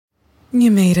You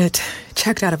made it.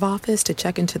 Checked out of office to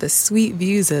check into the sweet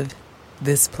views of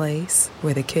this place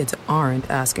where the kids aren't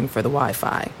asking for the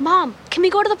Wi-Fi. Mom, can we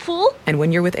go to the pool? And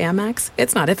when you're with Amex,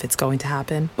 it's not if it's going to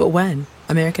happen, but when.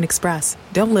 American Express.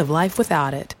 Don't live life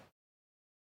without it.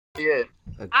 Yeah.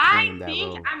 I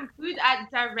think I'm good at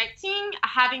directing,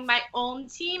 having my own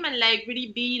team, and like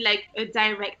really be like a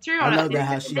director. I love that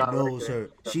how she knows her.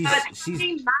 She's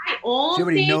my own she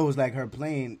already thing. knows like her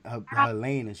plane, her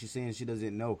lane, and she's saying she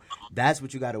doesn't know. That's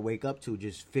what you got to wake up to,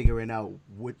 just figuring out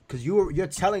what, because you're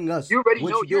telling us. You already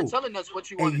what know. you You're do. telling us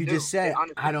what you want to do. And you just said,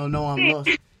 I don't know, I'm lost.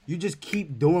 You just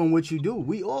keep doing what you do.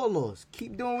 We all lost.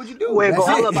 Keep doing what you do. Wait, That's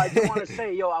but hold it. up. I do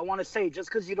want to say, just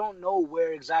because you don't know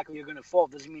where exactly you're gonna fall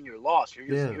doesn't mean you're lost.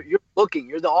 You're looking.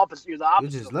 You're the opposite. You're the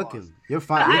opposite. You're just of looking. lost. You're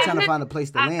fine. You're trying to find a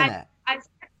place to land at.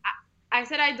 I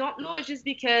said I don't know, just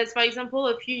because, for example,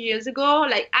 a few years ago,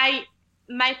 like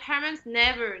my parents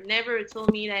never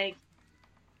told me like,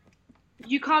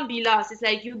 you can't be lost. It's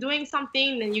like you're doing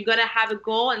something and you gotta have a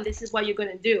goal, and this is what you're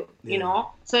gonna do, you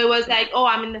know? So it was like, oh,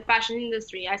 I'm in the fashion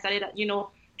industry. I started,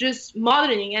 just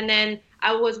modeling, and then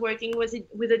I was working with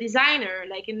a designer,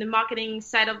 like in the marketing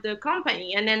side of the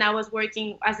company, and then I was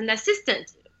working as an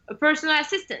assistant, a personal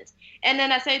assistant, and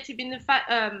then I started to be in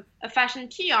a fashion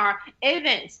PR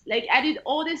event. Like I did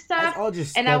all this stuff, That's all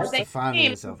just and I was steps like, to finding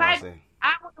yourself, I say.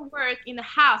 I want to work in a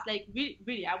house, like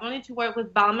really. I wanted to work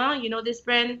with Balmain, this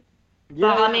brand.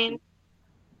 Yeah.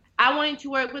 I wanted to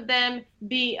work with them,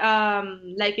 be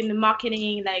like in the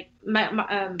marketing, like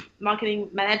marketing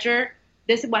manager.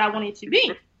 This is what I wanted to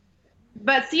be.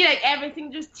 But see, like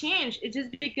everything just changed. It's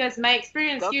just because my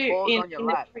experience here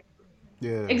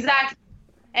Yeah. Exactly.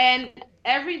 And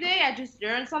every day I just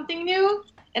learn something new,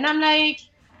 and I'm like,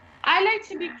 I like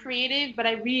to be creative, but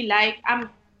I'm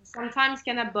sometimes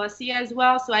kind of bossy as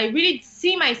well. So I really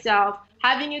see myself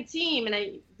having a team, and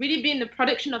I really be in the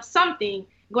production of something,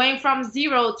 going from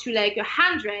 0 to like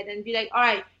 100, and be like, all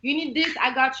right, you need this,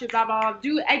 I got you, blah blah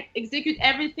blah. Execute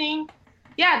everything.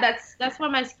 Yeah, that's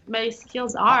what my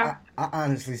skills are. I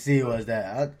honestly see it as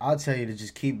that. I'll tell you to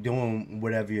just keep doing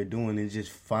whatever you're doing and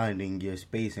just finding your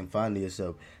space and finding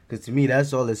yourself. Because to me,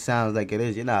 that's all it sounds like it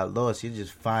is. You're not lost. You're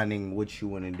just finding what you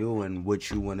want to do and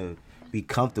what you want to be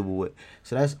comfortable with.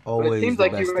 So that's always the best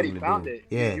like you already thing to found do. it.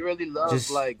 Yeah, you really love just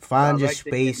like find your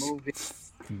space,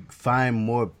 find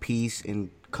more peace and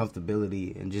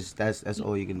comfortability, and just that's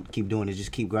all you can keep doing is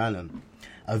just keep grinding.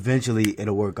 Eventually,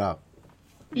 it'll work out.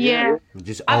 Yeah.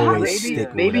 Just always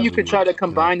stick. Maybe you could try to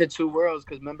combine the two worlds,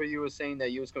 because remember you were saying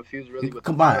that you was confused really with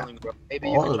the modeling world. Maybe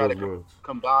you could try to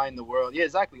combine the world. Yeah,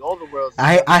 exactly, all the worlds.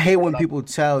 I hate when people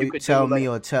tell me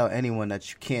or tell anyone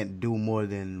that you can't do more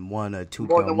than one or two,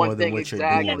 more than what you're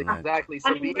doing. Exactly.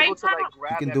 So be able to like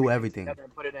grab you can do everything and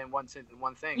put it in one thing.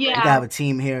 Yeah. You can have a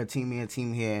team here, a team here, a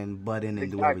team here, and butt in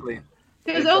and do everything.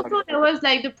 Because also there was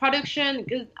like the production,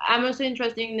 because I'm also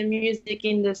interested in the music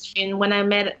industry, and when I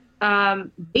met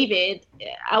David,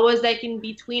 I was like in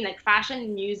between like fashion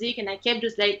and music, and I kept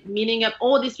just like meeting up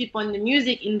all these people in the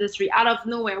music industry out of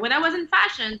nowhere when I was in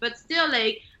fashion, but still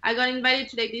like I got invited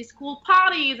to like these cool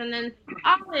parties, and then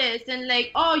artists, and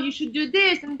like, oh, you should do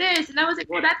this and this, and I was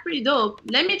like, well, that's pretty dope.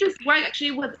 Let me just work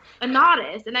actually with an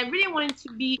artist, and I really wanted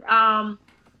to be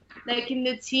like in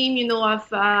the team,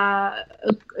 of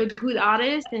a good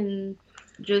artist, and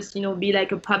just be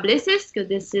like a publicist, because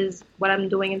this is what I'm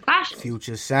doing in fashion.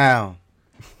 Future sound.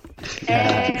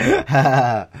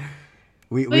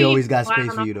 we always got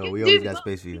space for you though. We always got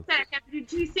space for you. I have to do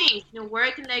two things,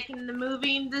 working like in the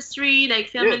movie industry, like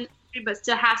film industry, but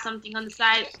still have something on the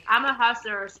side. I'm a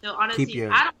hustler, so honestly, keep your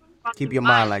mind like that. Keep your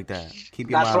mind like that.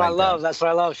 That's what I love. That's what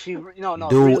I love. She, no.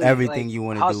 Do really, everything like, you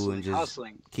want to do and just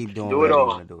keep doing what you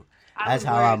want to do. That's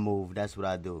how I move. That's what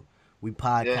I do. We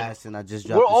podcast and I just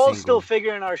dropped. We're all still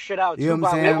figuring our shit out. You know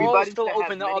what I'm saying? Everybody's still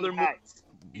open to other moves.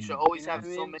 You should always have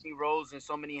so many roles and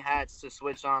so many hats to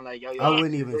switch on. Like, yo, I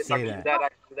wouldn't even say that. I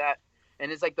do that.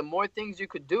 And it's like the more things you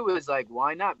could do is like,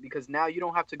 why not? Because now you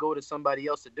don't have to go to somebody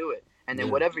else to do it. And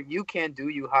then whatever you can't do,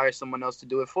 you hire someone else to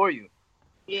do it for you.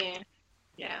 Yeah.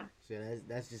 So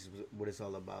that's just what it's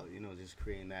all about. Just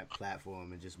creating that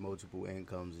platform and just multiple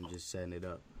incomes and just setting it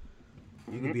up.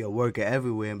 You can be a worker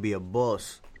everywhere and be a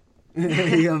boss. You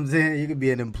know what I'm saying? You can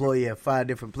be an employee at 5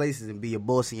 different places and be a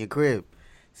boss in your crib.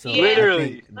 So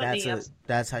literally, I think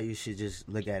that's how you should just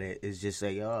look at it. It's just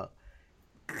like,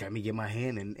 let me get my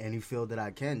hand in any field that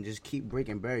I can. Just keep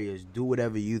breaking barriers. Do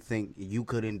whatever you think you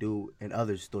couldn't do and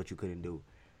others thought you couldn't do.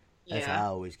 That's how I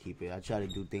always keep it. I try to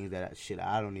do things that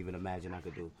I don't even imagine I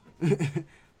could do.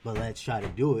 but let's try to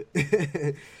do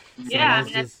it.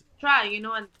 Let's try,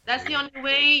 and that's the only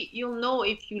way you'll know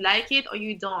if you like it or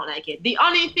you don't like it. The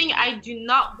only thing I do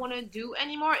not want to do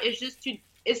anymore is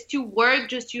to work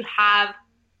just to have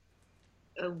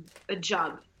a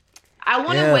job. I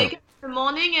want to wake up in the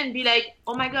morning and be like,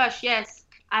 oh my gosh, yes,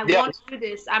 I want to do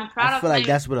this. I'm proud of myself. I feel like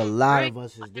that's what a lot of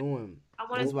us is doing.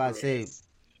 That's why I say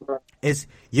it's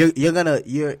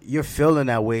you're feeling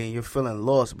that way and you're feeling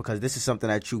lost because this is something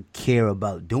that you care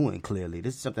about doing. Clearly,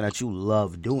 this is something that you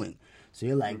love doing. So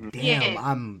you're like, damn,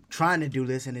 I'm trying to do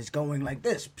this and it's going like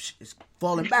this. It's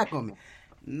falling back on me.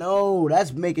 No,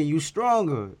 that's making you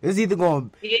stronger. It's either going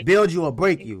to build you or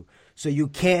break you. So you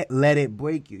can't let it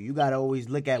break you. You got to always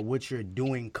look at what you're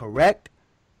doing correct.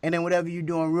 And then whatever you're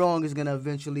doing wrong is going to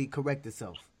eventually correct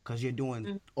itself. Because you're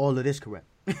doing all of this correct.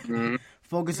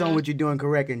 Focus on what you're doing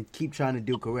correct and keep trying to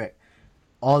do correct.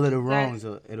 All of the wrongs,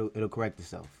 it'll correct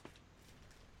itself.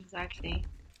 Exactly.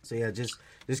 So yeah, just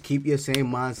keep your same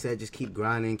mindset. Just keep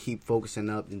grinding, keep focusing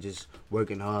up, and just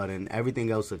working hard. And everything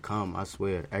else will come. I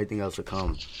swear, everything else will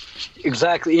come.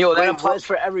 Exactly. That applies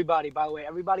for everybody. By the way,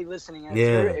 everybody listening. And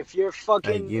if you're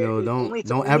fucking,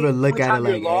 don't ever look at it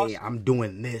like, hey, I'm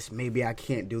doing this. Maybe I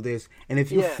can't do this. And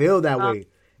if you feel that way,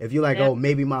 if you're like, oh,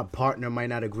 maybe my partner might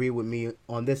not agree with me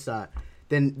on this side,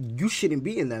 then you shouldn't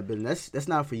be in that business. That's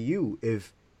not for you.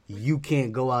 If you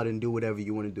can't go out and do whatever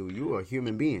you want to do, you are a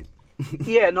human being.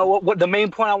 What the main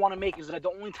point I want to make is that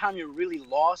the only time you're really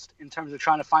lost in terms of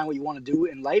trying to find what you want to do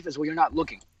in life is when you're not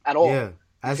looking at all. Yeah,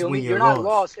 that's when you're lost. not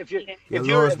lost. If you're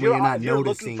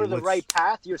looking for the right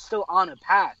path, you're still on a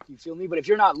path. You feel me? But if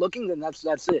you're not looking, then that's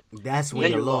it. That's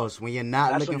when you're lost. When you're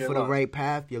not looking for the right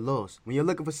path, you're lost. When you're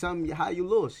looking for something, how you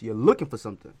lost? You're looking for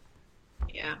something.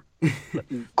 Yeah.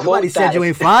 Nobody said you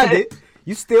ain't find it.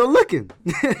 You still looking.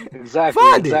 Exactly.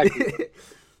 Find it.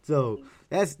 So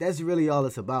that's really all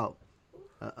it's about.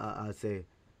 I'd say.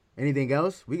 Anything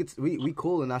else? We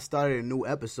cool, and I started a new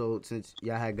episode since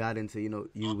y'all had got into,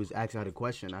 you was asking the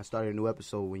question. I started a new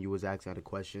episode when you was asking the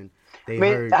question. They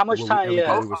heard how much time?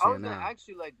 I was gonna ask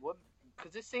you what,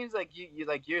 because it seems like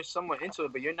you're somewhat into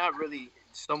it, but you're not really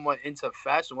somewhat into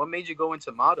fashion. What made you go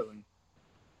into modeling?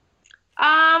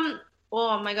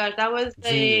 Oh my gosh, that was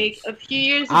like a few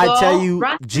years ago. I tell you,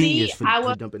 genius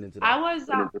for dumping into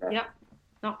that.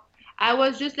 I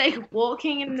was just like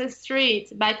walking in the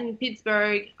street back in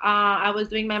Pittsburgh. I was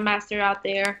doing my master out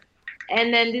there.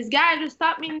 And then this guy just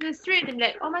stopped me in the street and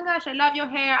like, oh my gosh, I love your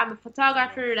hair. I'm a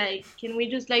photographer. Like, can we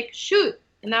just like shoot?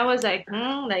 And I was like,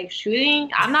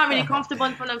 shooting? I'm not really comfortable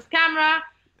in front of camera,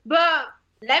 but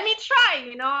let me try,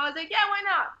 I was like, yeah, why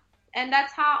not? And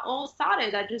that's how it all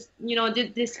started. I just,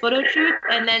 did this photo shoot.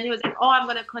 And then he was like, oh, I'm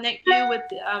going to connect you with,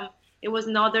 it was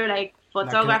another like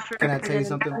photographer. Can I tell you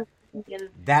something?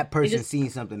 That person seen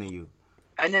something in you.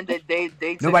 And then they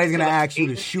nobody's gonna ask you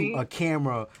to shoot a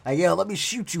camera like, yo, let me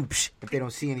shoot you if they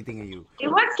don't see anything in you. It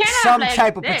was kind of some like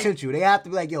type of potential. They have to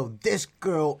be like, yo, this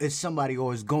girl is somebody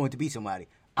or is going to be somebody.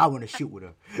 I want to shoot with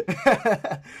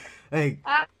her. Like,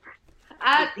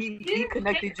 he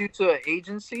connected you to an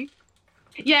agency.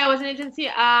 Yeah, it was an agency.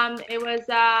 It was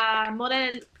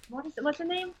what's the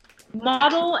name?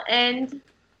 Model and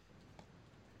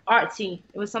Artsy.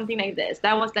 It was something like this.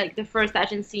 That was like the first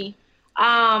agency.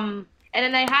 And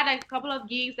then I had a couple of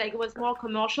gigs. Like it was more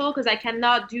commercial because I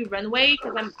cannot do runway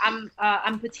because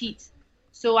I'm petite,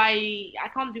 so I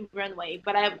can't do runway.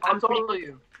 But I'm tall are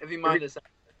you? If you mind us.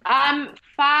 I'm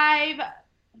 5'4".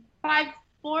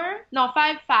 No,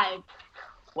 5'5".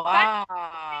 Wow.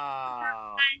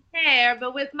 My hair,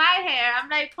 but with my hair, I'm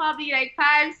like probably like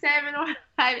 5'7" or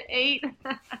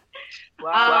 5'8".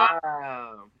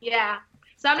 Wow. Yeah.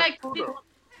 So I'm like, what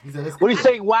are you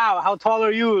saying? Wow, how tall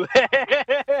are you?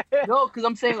 No, because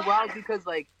I'm saying wow because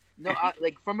like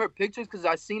from her pictures, because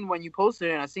I seen when you posted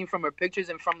it, and I seen from her pictures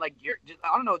and from like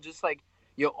just like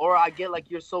your aura, I get like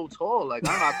you're so tall. Like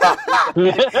I don't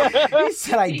know. He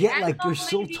said I get like you're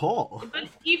so tall. But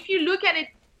if you look at it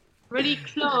really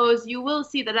close, you will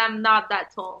see that I'm not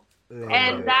that tall.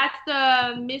 And that's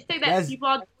the mistake that people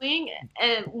are doing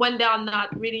when they are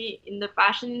not really in the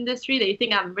fashion industry. They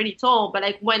think I'm really tall, but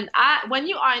like when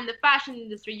you are in the fashion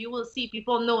industry, you will see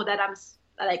people know that I'm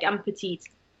petite.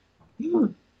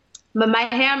 But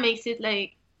my hair makes it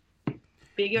like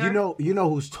bigger. You know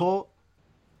who's tall?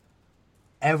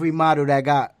 Every model that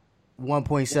got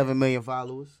 1.7 million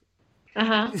followers.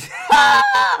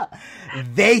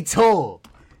 They tall.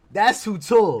 That's who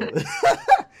tall.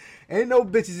 Ain't no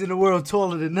bitches in the world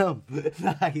taller than them.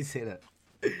 How you say that?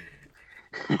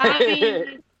 I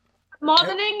mean,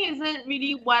 modeling isn't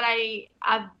really what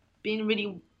I've been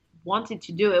really wanted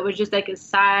to do. It was just like a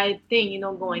side thing,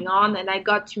 going on, and I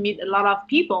got to meet a lot of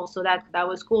people, so that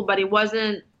was cool. But it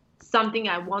wasn't something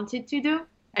I wanted to do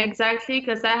exactly,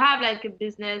 because I have like a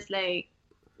business like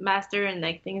master and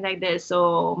like things like this.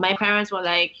 So my parents were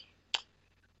like,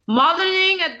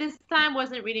 modeling at this time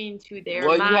wasn't really into their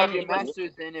Well, mind. you have your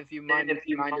master's in, if you mind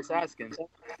us asking.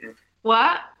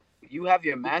 What? You have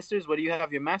your master's? What do you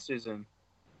have your master's in?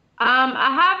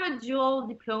 I have a dual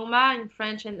diploma in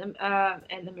French and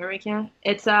American.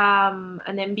 It's an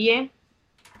MBA.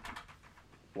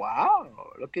 Wow,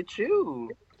 look at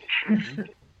you.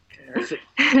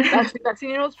 That's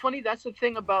you know what's funny? That's the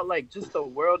thing about like just the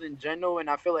world in general, and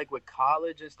I feel like with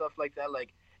college and stuff like that,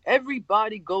 like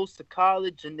everybody goes to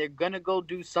college and they're gonna go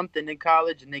do something in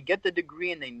college and they get the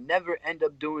degree and they never end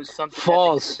up doing something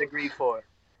False. that they get the degree for.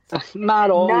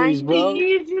 Not always, bro.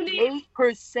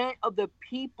 98% of the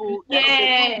people that's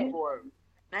looking for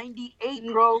 98,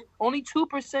 bro. Only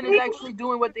 2% is actually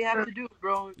doing what they have to do,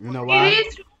 bro. You know why?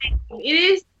 It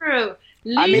is true.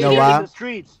 I mean, You know why? in the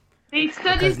streets.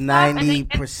 Because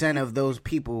 90% of those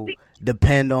people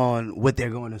depend on what they're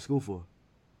going to school for.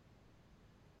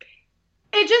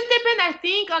 It just depends, I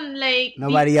think, on like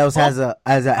Nobody else has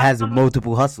a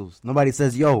multiple hustles. Nobody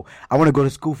says, "Yo, I want to go to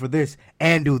school for this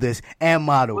and do this and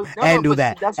model and do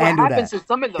that and do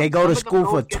that." They go to school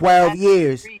for 12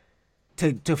 years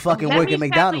to fucking work at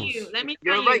McDonald's.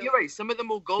 You're right. Some of them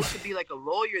will go to be like a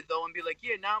lawyer though, and be like,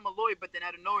 "Yeah, now I'm a lawyer," but then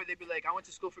out of nowhere they'd be like, "I went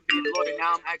to school for being a lawyer.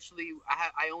 Now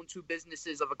I own 2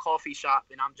 businesses of a coffee shop,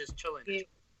 and I'm just chilling."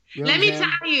 Let me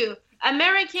tell you,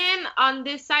 American on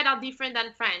this side are different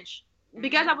than French.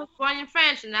 Because I was born in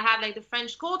France and I have like the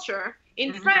French culture.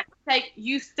 In France, like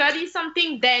you study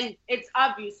something, then it's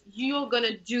obvious you're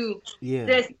gonna do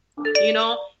this. If you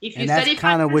and study, that's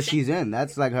kind of what she's in.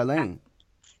 That's like her lane.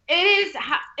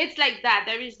 It's like that.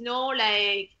 There is no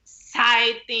like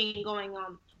side thing going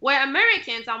on. Where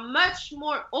Americans are much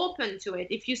more open to it.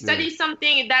 If you study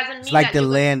something, it doesn't mean it's like that the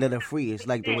land of the free. It's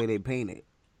like the way they paint it.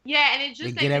 Yeah, and it just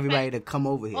they like, get everybody to come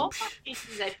over here.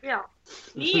 I feel.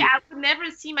 Me, I would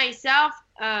never see myself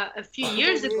a few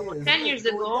years ago, 10 years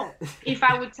ago, if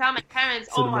I would tell my parents,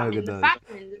 I'm in the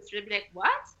fashion industry, they'd be like, what?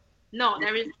 No,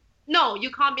 you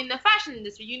can't be in the fashion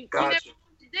industry. You never do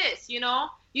this,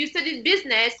 You studied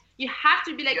business, you have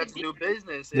to be like you got to do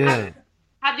business. Yeah.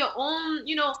 Have your own,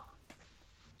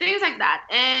 things like that.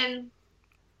 And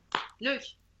look,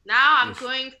 now I'm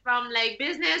going from like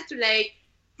business to like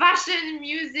fashion,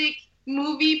 music,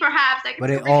 movie, perhaps. Like, but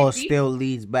it all still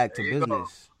leads back to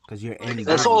business because you're in.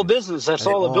 That's all business. That's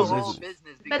all a business.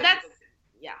 But that's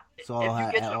if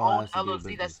you get your own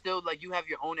LLC, that's still like you have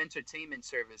your own entertainment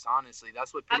service. Honestly,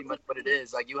 that's pretty much what it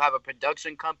is. Like you have a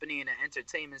production company and an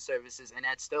entertainment services, and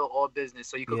that's still all business.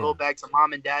 So you could go back to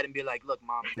mom and dad and be like, "Look,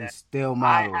 mom and dad, still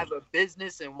I have a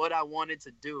business and what I wanted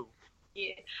to do."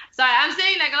 Yeah, so I'm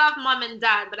saying like a lot of mom and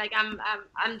dad, but like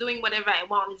I'm doing whatever I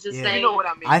want. It's just like you know what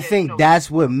I mean. I think that's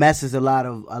what messes a lot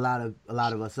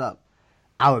of us up.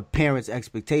 Our parents'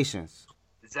 expectations.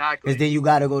 Exactly. Because then you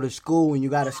got to go to school and you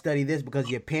got to study this because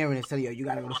your parents tell you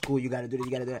got to go to school, you got to do this,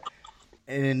 you got to do that,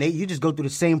 and then you just go through the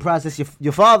same process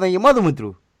your father and your mother went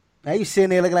through. Now you sitting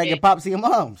there looking like your pops and your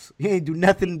moms. You ain't do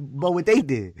nothing but what they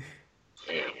did.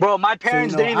 Bro, my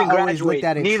parents didn't even graduate.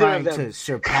 Neither of them. To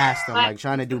surpass them, like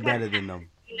trying to do better than them.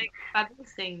 Like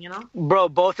fabulous thing, Bro,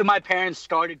 both of my parents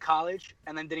started college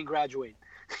and then didn't graduate.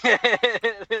 You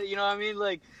know what I mean?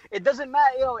 Like, it doesn't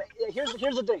matter. Here's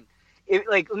the thing.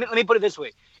 Let me put it this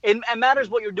way. It matters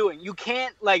what you're doing. You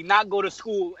can't like not go to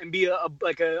school and be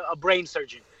a brain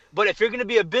surgeon. But if you're gonna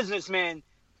be a businessman,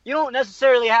 you don't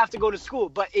necessarily have to go to school.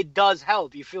 But it does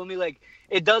help. You feel me? Like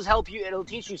it does help you. It'll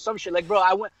teach you some shit. Like, bro,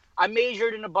 I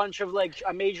majored in a bunch of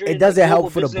It doesn't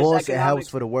help for the boss. It helps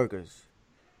for the workers.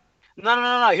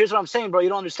 No. Here's what I'm saying, bro. You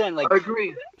don't understand. Like, I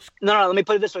agree. No. Let me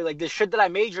put it this way. Like, this shit that I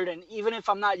majored in, even if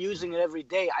I'm not using it every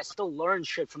day, I still learn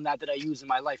shit from that I use in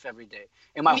my life every day.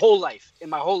 In my whole life.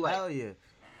 Hell yeah.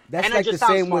 That's and like the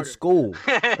same with school.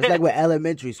 It's like with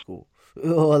elementary school.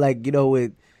 Or like,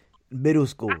 with middle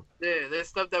school. Yeah, there's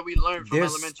stuff that we learned from elementary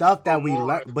school. There's stuff that we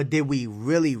learned, but did we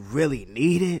really, really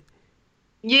need it?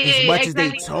 Yeah, as much as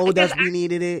they told us we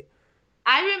needed it.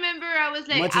 I remember I was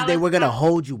like, much as they were gonna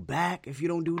hold you back if you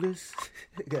don't do this.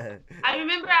 I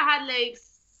remember I had like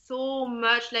so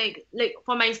much like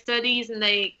for my studies and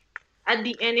like at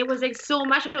the end it was like so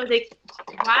much. I was like,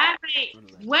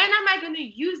 when am I gonna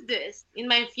use this in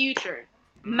my future?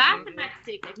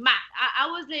 Mathematics, like math. I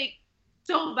was like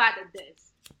so bad at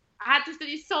this. I had to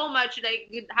study so much,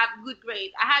 like have good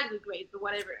grades. I had good grades, but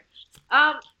whatever.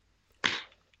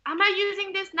 Am I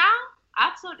using this now?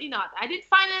 Absolutely not. I did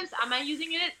finance. Am I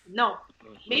using it? No.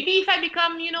 Maybe if I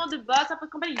become, the boss of a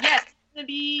company, yes, I'm gonna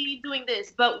be doing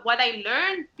this. But what I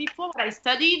learned before, what I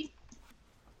studied,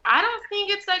 I don't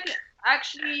think it's like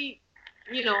actually,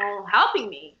 helping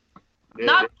me. Yeah.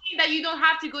 Not saying that you don't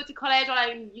have to go to college, or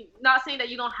like not saying that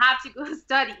you don't have to go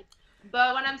study.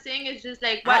 But what I'm saying is just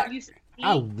like what you study.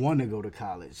 I want to go to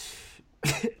college.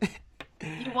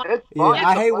 You want, It's Yeah, fun. I It's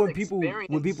a hate fun when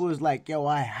experience. people is like, yo,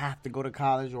 I have to go to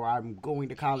college or I'm going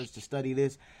to college to study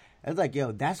this. It's like,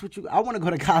 yo, that's what I want to go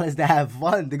to college to have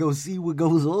fun, to go see what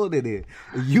goes on in it.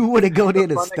 You want to go there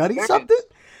to fun study experience. something?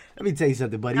 Let me tell you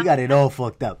something, buddy. You got it all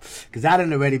fucked up. Because I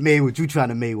done already made what you trying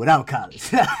to make without college.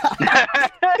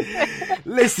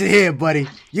 Listen here, buddy.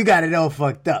 You got it all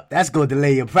fucked up. That's going to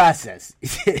delay your process.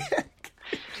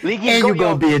 Leaky, And you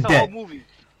gonna be in debt.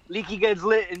 Leaky gets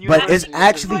lit, and you. But it's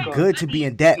actually good to be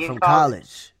in debt In from college.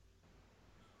 college.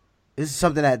 This is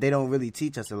something that they don't really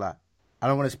teach us a lot. I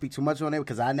don't want to speak too much on it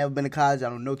because I've never been to college. I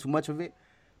don't know too much of it.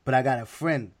 But I got a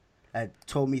friend that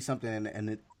told me something,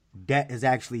 and debt is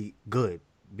actually good.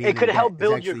 Being It could in help debt is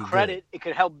build your actually credit. It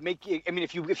could help make you. I mean,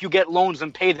 if you get loans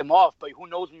and pay them off, but who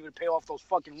knows when you're gonna pay off those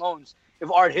fucking loans?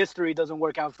 If art history doesn't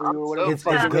work out for you or whatever. Good.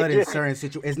 It's good in certain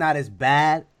situations. It's not as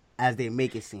bad as they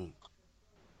make it seem.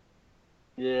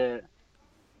 Yeah.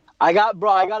 I got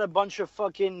a bunch of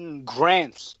fucking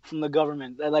grants from the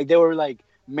government. Like they were like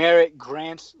merit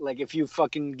grants. Like if you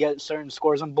fucking get certain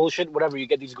scores on bullshit, whatever, you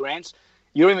get these grants.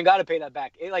 You don't even got to pay that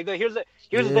back. Here's the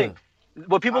thing.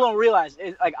 What people don't realize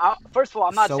is like, first of all,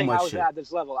 I'm not So saying I much was shit. at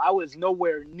this level. I was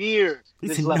nowhere near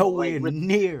this It's level. nowhere Like,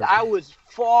 near. I was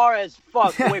far as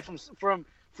fuck away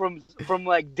from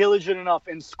like diligent enough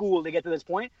in school to get to this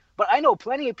point. But I know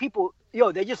plenty of people.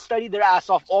 They just studied their ass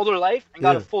off all their life and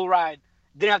got a full ride.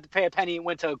 Didn't have to pay a penny and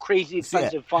went to a crazy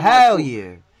expensive fun. Hell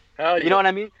yeah. You know what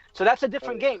I mean? So that's a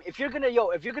different game. If you're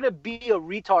gonna be a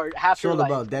retard half your all life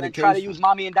about and then try to dedication. use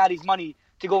mommy and daddy's money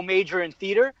to go major in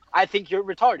theater, I think you're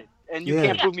retarded, and you Yeah.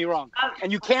 can't prove me wrong.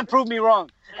 And you can't prove me wrong.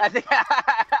 I think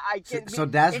I can't. So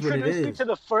that's what it introduce me is. to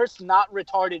the first not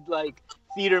retarded like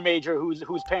theater major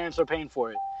whose parents are paying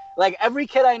for it. Like every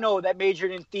kid I know that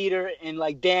majored in theater and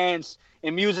like dance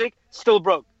and music still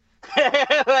broke.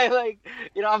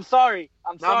 I'm sorry.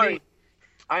 I'm Not sorry. me.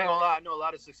 I know a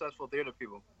lot of successful theater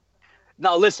people.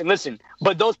 No, listen.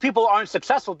 But those people aren't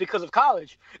successful because of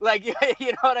college. Like, you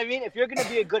know what I mean? If you're going to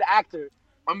be a good actor.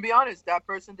 I'm gonna be honest. That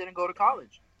person didn't go to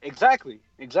college. Exactly.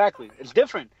 It's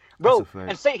different. Bro, That's a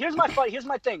fact. and here's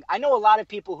my thing. I know a lot of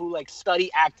people who, like,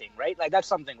 study acting, right? Like, that's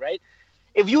something, right?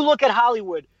 If you look at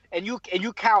Hollywood and you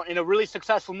count in a really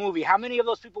successful movie, how many of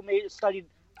those people studied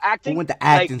acting? Who went to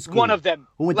acting like, school? One of them.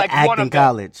 Who went like, to one acting of them.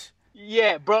 college?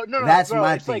 Yeah, bro. No, That's bro.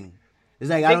 my It's thing. like, It's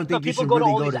like I don't think you people should go to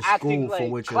really all go these to acting, school for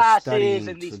like, what you're classes studying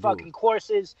and these to fucking do.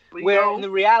 courses We where know- in the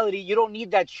reality you don't need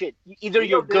that shit. Either We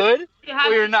you're know good You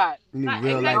have or you're not. You need Right,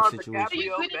 real life exactly. situations. Are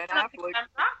you good in Ben front of the Affleck. camera?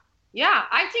 Yeah,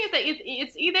 I think that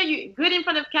it's either you good in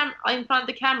front of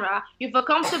the camera, you feel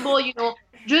comfortable,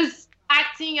 just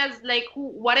acting as like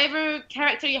whatever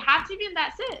character you have to be, and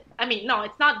that's it. I mean, no,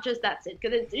 it's not just that's it,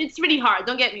 because it's really hard.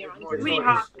 Don't get me wrong, it's really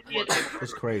hard.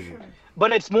 It's crazy.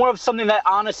 But it's more of something that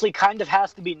honestly kind of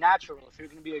has to be natural if you're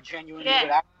going to be a genuinely good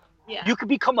actor. Yeah. You could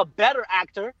become a better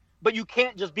actor, but you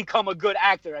can't just become a good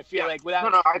actor, I feel like,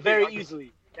 without I agree, very I agree.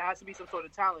 easily. There has to be some sort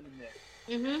of talent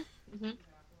in there.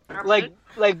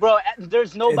 Like, bro,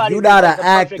 there's nobody you're not that's an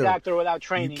a perfect actor, actor without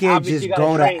training. You can't Obviously, just you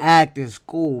go gotta to train. acting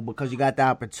school because you got the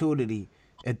opportunity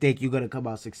and think you're gonna come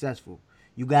out successful.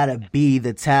 You gotta be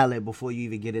the talent before you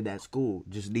even get in that school.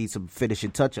 Just need some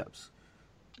finishing touch-ups.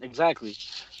 Exactly.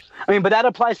 I mean, but that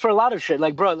applies for a lot of shit.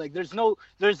 Like, bro, like there's no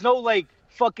like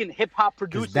fucking hip hop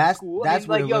producing That's school. that's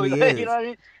I mean, what like, it really is. You know what I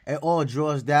mean? It all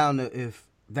draws down to if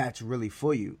that's really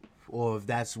for you or if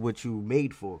that's what you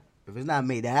made for. If it's not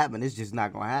made to happen, it's just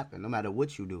not gonna happen, no matter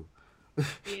what you do.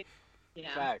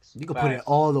 Yeah. Facts. You can put in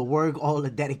all the work, all the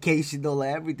dedication, all the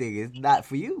everything. It's not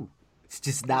for you. It's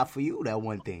just not for you, that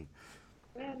one thing.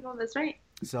 Yeah, no, that's right.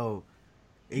 So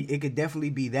it could definitely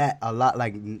be that a lot,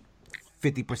 like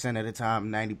 50% of the time,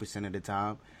 90% of the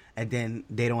time, and then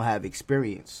they don't have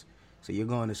experience. So you're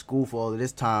going to school for all of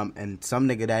this time, and some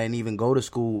nigga that didn't even go to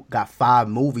school got 5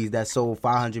 movies that sold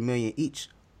 500 million each.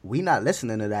 We not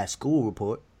listening to that school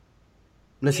report.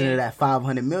 Listening to that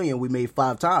 500 million we made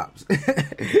 5 times.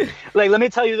 Like, let me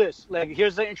tell you this. Like,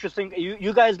 here's the interesting.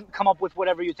 You guys come up with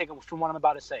whatever you take from what I'm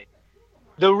about to say.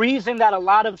 The reason that a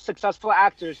lot of successful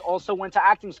actors also went to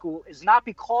acting school is not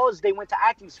because they went to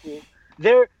acting school.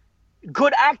 They're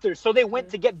good actors, so they went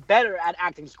to get better at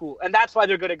acting school, and that's why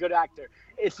they're good actor.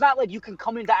 It's not like you can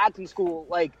come into acting school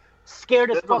like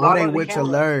scared as There's a fuck. lot What in ain't front of with the to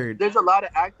camera. learn? There's a lot of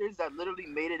actors that literally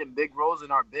made it in big roles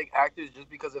and are big actors just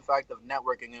because of the fact of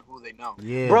networking and who they know.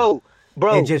 Yeah. Bro,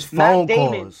 And just Matt phone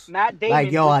Damon, calls. Matt Damon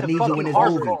Like, yo, went I to need you fucking in this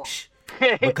Harvard. movie. Psh,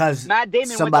 because Matt Damon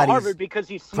went to somebody's Harvard because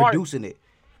he's smart. producing it.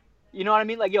 You know what I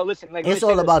mean? Like, yo, listen. Like, let me It's say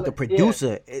all this, about the like,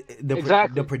 producer.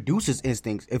 Exactly. The producer's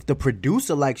instincts. If the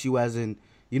producer likes you as an,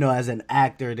 as an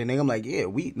actor, then they're like, yeah,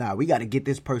 we got to get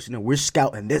this person and we're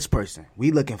scouting this person.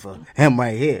 We looking for him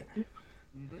right here.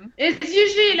 It's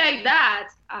usually like that.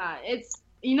 It's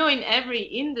in every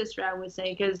industry, I would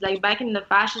say, because like back in the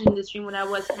fashion industry when I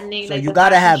was handling So like you the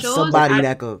gotta fashion have shows, somebody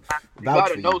that could You vouch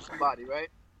gotta for know you. somebody, right?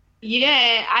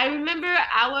 Yeah, I remember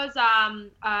I was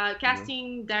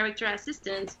casting director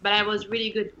assistant, but I was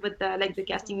really good with the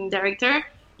casting director.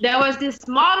 There was this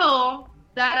model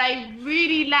that I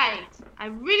really liked.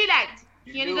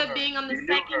 He ended up being on the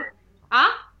second.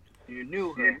 Huh? You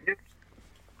knew her.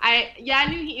 I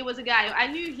knew he was a guy. I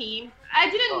knew him.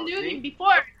 I didn't know him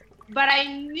before, but I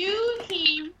knew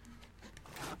him.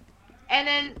 And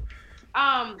then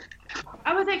I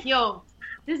was like, yo,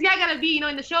 this guy gotta be,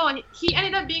 in the show, and he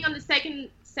ended up being on the second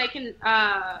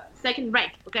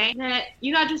rank, okay? And then,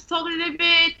 I just talked a little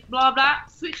bit, blah blah,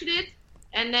 switched it,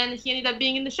 and then he ended up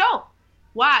being in the show.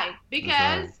 Why?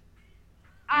 Because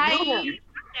I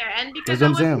there, and because I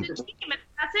was in the team, and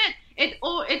that's it. It's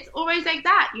always like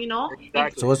that,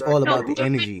 Exactly. So it's all about the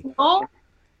energy.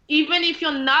 Even if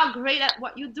you're not great at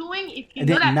what you're doing, if you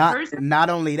know that person. Not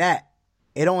only that,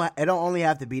 it don't only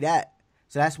have to be that.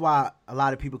 So that's why a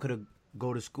lot of people could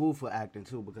go to school for acting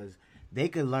too, because they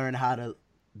could learn how to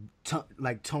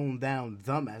tone down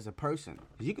them as a person.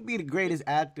 You could be the greatest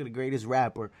actor, the greatest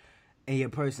rapper, and your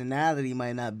personality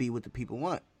might not be what the people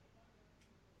want.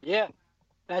 Yeah,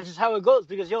 that's just how it goes.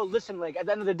 Because, yo, listen, like, at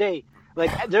the end of the day,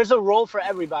 like, there's a role for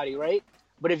everybody, right?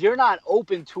 But if you're not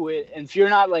open to it, and if you're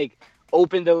not, like,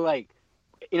 open to, like,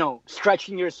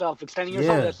 stretching yourself, extending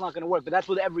yourself, that's not going to work. But that's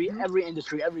with every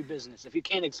industry, every business. If you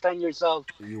can't extend yourself,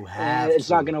 it's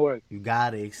not going to work. You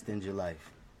got to extend your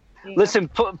life. Yeah. Listen,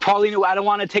 Paulina, I don't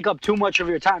want to take up too much of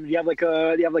your time. You have like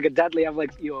a deadly,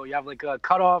 you have like a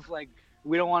cutoff. Like,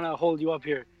 we don't want to hold you up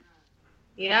here.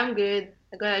 Yeah, I'm good.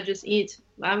 I gotta just eat.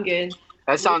 I'm good.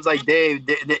 That sounds like Dave.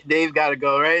 Dave got to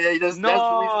go, right?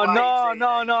 No.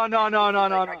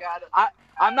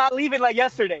 I'm not leaving like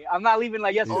yesterday. I'm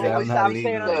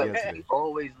saying He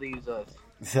always leaves us.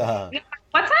 What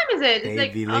time is it? It's They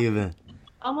be leaving.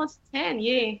 almost 10.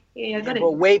 Yeah, I got it.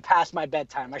 But way past my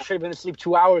bedtime. I should have been asleep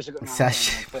 2 hours ago.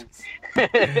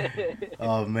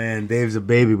 Oh man, Dave's a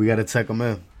baby. We gotta tuck him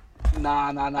in. Nah.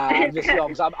 I'm just, We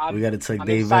gotta tuck I'm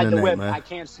Dave in inside the tonight, whip. man. I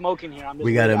can't smoke in here.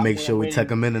 We gotta make sure we tuck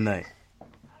him in tonight.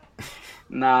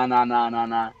 Nah.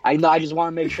 I just want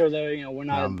to make sure that we're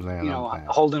not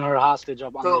holding her hostage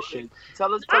up on this shit.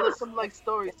 Tell us some like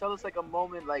stories. Tell us like a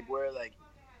moment like where like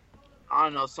I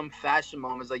don't know, some fashion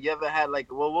moments. Like you ever had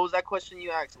like what was that question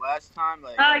you asked last time?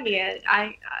 Like yeah,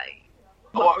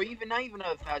 or even not even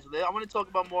a fashion. I want to talk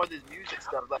about more of this music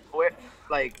stuff. Like where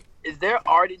like is there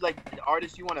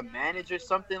artists you want to manage or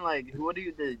something? Like who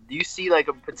do you see like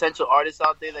a potential artist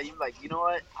out there that you like, you know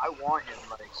what? I want him.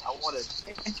 Like I want to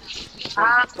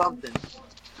something.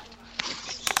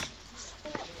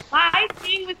 My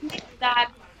thing with me is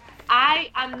that I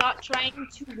am not trying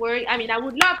to work. I mean, I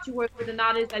would love to work with an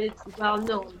artist that is well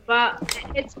known, but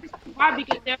it's just hard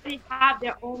because they already have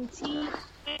their own team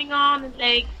going on, and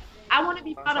like I want to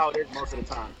be part of it most of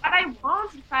the time. What I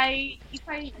want if I keep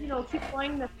going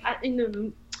in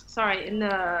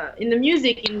the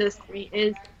music industry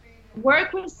is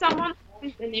work with someone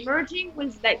who's an emerging,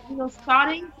 who's like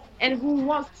starting, and who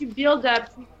wants to build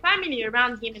up his family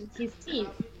around him and his team.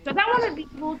 Because I want to be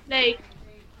able to like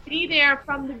be there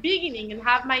from the beginning and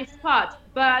have my spot.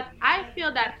 But I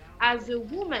feel that as a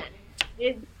woman,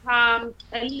 it becomes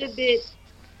a little bit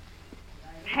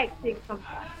hectic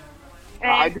sometimes.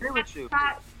 And I agree with you.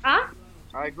 Huh?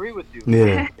 I agree with you.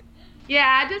 Yeah.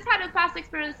 Yeah, I just had a past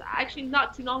experience actually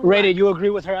not too long ago. Ray, did you agree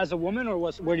with her as a woman, or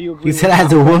where do you agree? You said with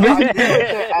as a woman?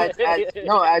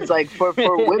 as like for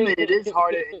women, it is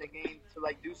harder in the game to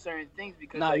like do certain things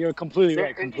because you're completely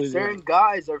right. Certain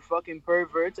guys are fucking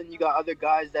perverts, and you got other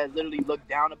guys that literally look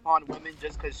down upon women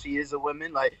just because she is a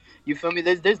woman. Like you feel me?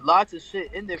 There's lots of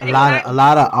shit in there. A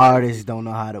lot of artists don't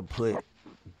know how to put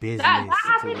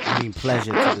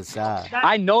pleasure to the side.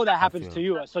 I know that happens to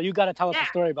you, so you got to tell us a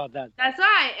story about that. That's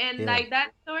right, and like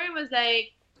that story was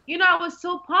like, I was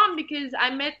so pumped because I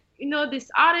met,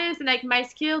 this artist, and like my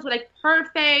skills were like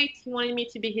perfect. He wanted me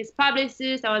to be his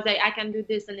publicist. I was like, I can do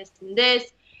this and this and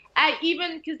this.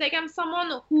 Because like I'm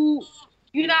someone who,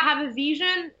 have a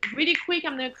vision really quick.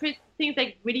 I'm gonna create things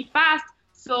like really fast.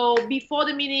 So before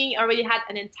the meeting, I already had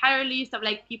an entire list of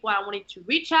like people I wanted to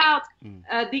reach out.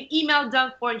 The email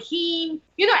done for him.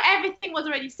 You know, everything was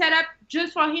already set up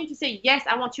just for him to say, yes,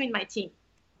 I want you in my team.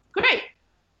 Great.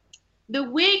 The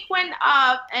week went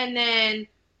up, and then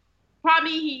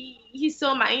probably he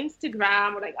saw my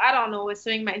Instagram, or like, I don't know, was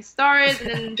showing my stories, and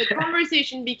then the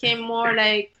conversation became more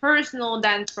like personal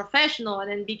than professional,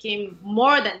 and then became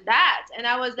more than that. And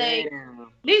I was like,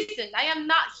 listen, I am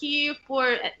not here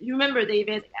for, you remember,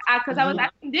 David, because I was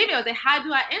asking David, I was like, how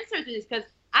do I answer to this? Because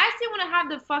I still want to have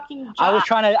the fucking job.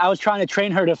 I was trying to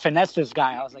train her to finesse this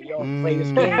guy. I was like, yo, play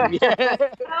this game.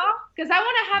 Because I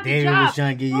want to have David the job. was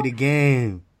trying to get you the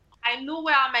game. I know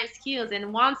where are my skills,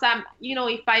 and once I'm, you know,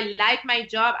 if I like my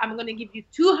job, I'm gonna give you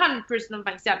 200% of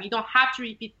myself. You don't have to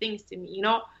repeat things to me, you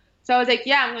know. So I was like,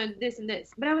 yeah, I'm gonna do this and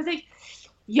this. But I was like,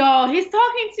 yo, he's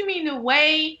talking to me in a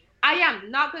way I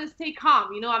am not gonna stay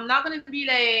calm. You know, I'm not gonna be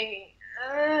like,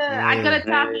 I gotta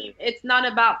tell him it's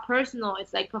not about personal,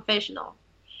 it's like professional.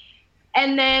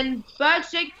 And then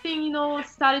budget thing, you know,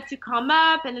 started to come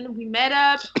up, and then we met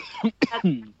up.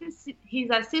 His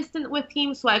assistant with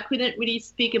him, so I couldn't really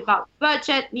speak about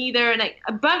budget neither. Like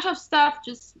a bunch of stuff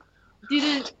just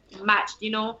didn't match,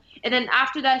 you know. And then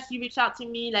after that, he reached out to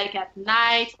me like at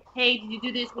night. Hey, did you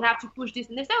do this? We have to push this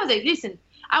and this. I was like, listen,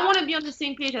 I want to be on the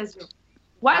same page as you.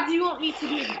 What do you want me to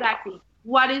do exactly?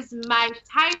 What is my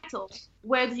title?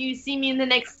 Where do you see me in the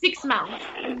next 6 months?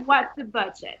 And what's the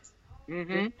budget?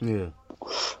 Yeah.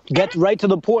 Get right to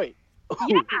the point.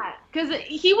 Yeah, because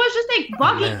he was just like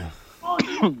bugging. Oh,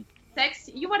 you text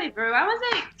you whatever. I was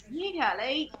like, yeah,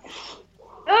 like.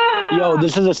 Yo,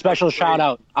 this is a special shout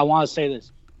out. I want to say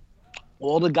this.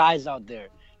 All the guys out there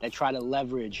that try to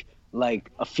leverage like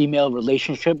a female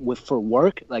relationship for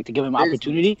work, like to give him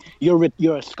opportunity, you're a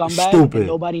scumbag. Stupid. And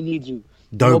nobody needs you.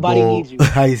 Dirt Nobody ball. needs you.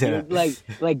 How you say that?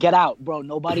 Like get out, bro.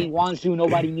 Nobody wants you.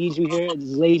 Nobody needs you here. It's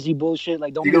lazy bullshit.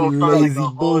 Like don't You be gonna find like lazy a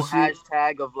whole bullshit.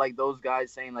 hashtag of like those guys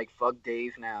saying like "fuck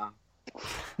Dave" now.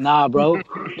 Nah, bro.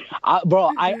 I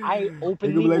They openly gonna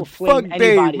be will like, flame fuck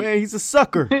Dave, anybody. man. He's a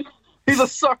sucker. He's a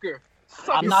sucker.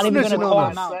 I'm not even gonna snitching call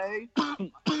on him us.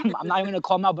 out. I'm not even gonna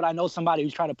call him out, but I know somebody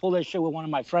who's trying to pull that shit with one of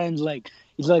my friends. Like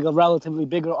he's like a relatively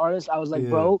bigger artist. I was like,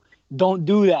 bro, don't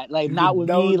do that. Like not with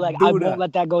me. Like I won't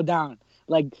let that go down.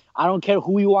 Like I don't care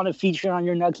who you want to feature on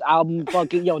your next album.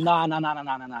 Fucking nah.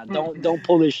 Don't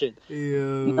pull this shit.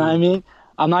 You know what I mean?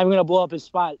 I'm not even gonna blow up his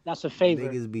spot. That's a favor.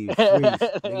 Niggas be freaks. That's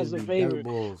Niggas a be favor. dirt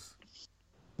balls.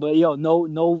 But yo,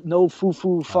 no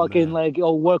foo fucking man. like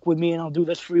yo work with me and I'll do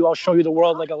this for you. I'll show you the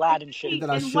world like Aladdin shit. Then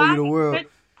I'll And show you the why world.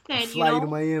 Kristen, Fly to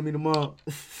Miami tomorrow.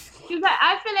 Because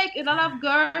I feel like a lot of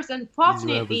girls,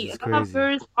 unfortunately, rappers is a lot of crazy.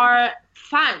 girls are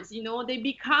fans, you know, they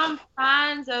become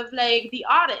fans of like the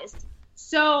artist.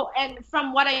 So, and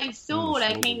from what I saw,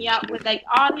 like hanging out with like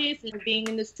artists and being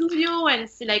in the studio and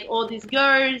see like all these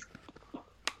girls,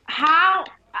 how,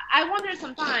 I wonder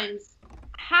sometimes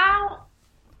how,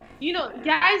 you know,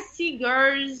 guys see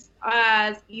girls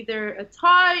as either a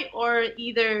toy or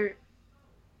either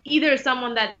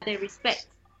someone that they respect.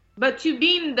 But to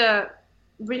be in the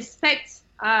respect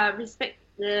how do you say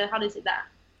that?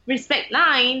 Respect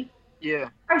line. Yeah.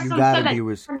 Are You some gotta stuff that be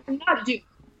you cannot do.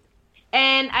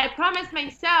 And I promised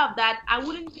myself that I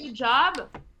wouldn't do a job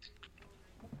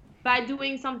by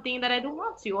doing something that I don't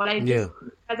want to, or like just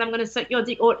because I'm gonna suck your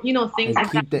dick, or you know things And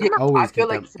like keep that. that. Always I feel keep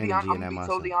like, that to be honest, energy I'm in gonna that be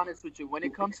totally mindset. honest with you. When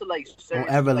it comes to like certain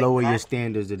Don't ever shit like lower your that,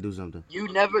 standards to do something.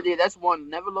 you never. Yeah, that's one.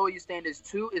 Never lower your standards.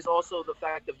 Two is also the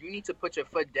fact of you need to put your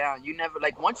foot down. You never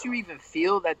like once you even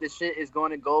feel that the shit is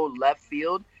going to go left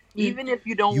field. Even if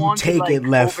you don't You want take to like it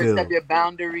left overstep field. your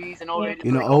boundaries and already,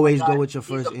 You know, like, oh my always God, go with your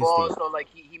he's first a boss, instinct. or like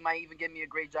he might even give me a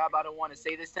great job. I don't want to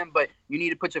say this to him, but you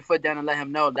need to put your foot down and let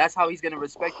him know. That's how he's gonna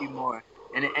respect you more.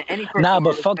 And any person Nah,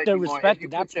 will but fuck respect the you more respect if you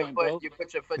at that put your point, foot, bro. you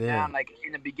put your foot Yeah. down like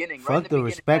in the beginning. Fuck right in the beginning,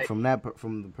 respect like,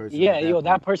 from the person. Yeah, at yo, point.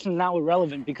 that person's now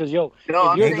irrelevant because yo, No, if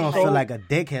I'm you're They saying, gonna so- feel like a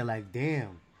dickhead. Like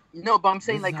damn. No, but I'm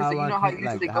saying This like is because how you I know how can't-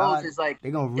 usually like, goes how I- is like they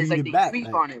gonna it's read like it they back, creep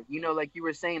like- on it. You know, like you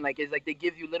were saying, like it's like they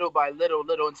give you little by little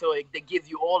until they give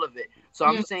you all of it. So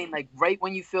I'm saying like right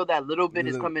when you feel that little bit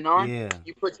is coming on, Yeah.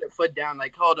 you put your foot down.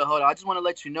 Like hold on. I just want to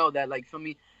let you know that like for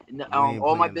me,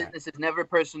 all my playing that. business is never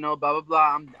personal. Blah blah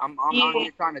blah. I'm out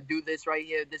here trying to do this right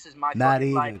here. This is my Not fucking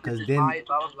even, life. 'cause This is then- my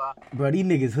blah blah blah. Bro, these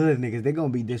niggas hood niggas. They gonna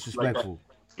be disrespectful.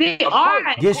 They Of are.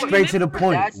 course, Get of course. straight to the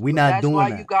point. We not that's doing why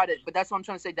that. you got it. But that's what I'm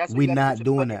trying to say. That's why We you gotta not put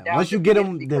your doing foot that. down Once you to get begin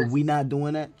them that because- we not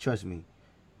doing that, trust me.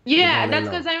 Yeah, They gonna that's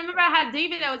lay because low. I remember I had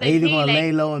David that was They like, either hey, gonna like,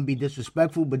 lay low and be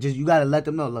disrespectful, but just you gotta let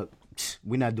them know, look,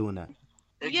 we not doing that.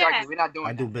 Exactly. We're not doing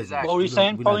I do that. business. Exactly. What were you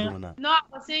saying, We're Paulina? not doing that. No, I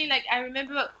was saying, like, I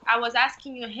remember I was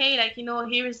asking you, hey, like,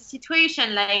 here is the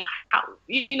situation, like, how,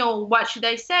 what should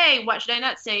I say? What should I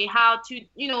not say? How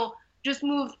to, just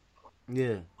move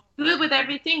Yeah. good with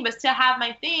everything, but still have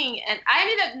my thing. And I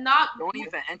ended up not. Don't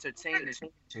even entertain this.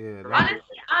 Yeah. Honestly,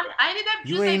 I ended up just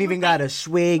You ain't like, even got to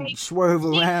swerve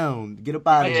around. Get up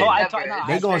out of Yeah, here. I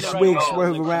They gonna said it right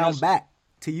swerve away. around back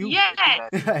to you. Yeah.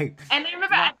 Like, And I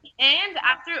remember at the end,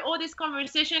 after all this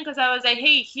conversation, because I was like,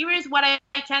 hey, here is what I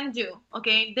can do.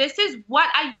 Okay, this is what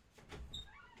I.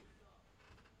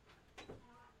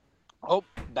 Oh,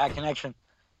 bad connection.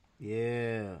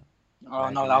 yeah. Oh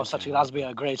no, that was be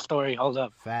a great story. Hold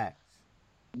up. Facts.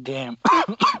 Damn.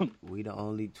 We the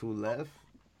only 2 left.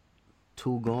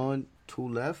 2 gone, 2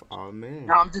 left. Oh man.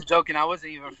 No, I'm just joking. I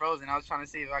wasn't even frozen. I was trying to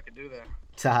see if I could do that.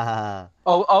 Ta.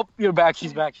 Oh, you're back.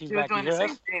 She's back. She's She was back. doing You the hear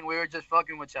same us? thing. We were just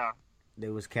fucking with y'all. They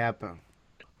was capping.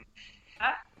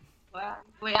 Well,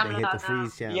 wait, I'm They hit not the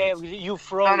freeze challenge. Yeah, you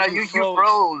froze. No, you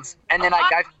froze, and then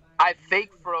I fake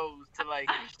froze to like.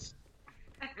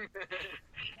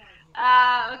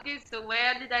 Okay, so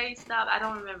where did I stop? I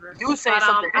don't remember. You were saying But,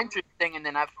 something interesting, and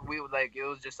then we were like, it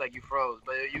was just like you froze,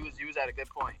 but you was at a good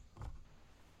point.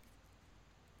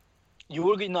 You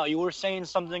were saying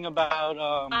something about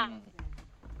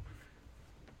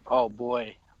Oh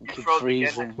boy, we You keep froze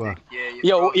freezing. again, I think. Yeah, you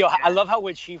Yo, froze I again. love how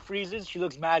when she freezes, she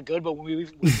looks mad good, but when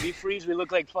we freeze, we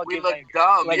look like fucking. We look like,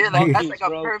 dumb. like Yeah, like, that's monkeys, like a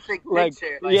bro. perfect Like,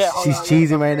 picture. yeah, She's hold on,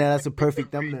 cheesing right now. That's a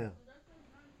perfect thumbnail.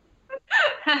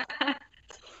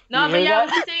 No, You but hear yeah, I that?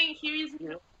 was just saying, here's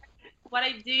what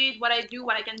I did, what I do,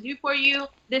 what I can do for you.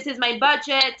 This is my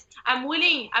budget. I'm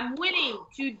willing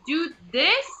to do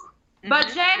this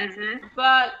budget,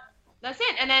 but that's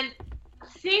it. And then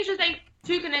things just like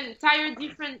took an entire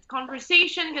different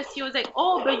conversation because he was like,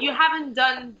 oh, but you haven't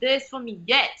done this for me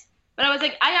yet. But I was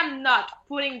like, I am not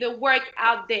putting the work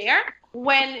out there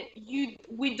when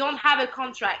we don't have a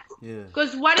contract. Yeah.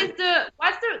 Because what's the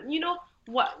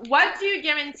what do you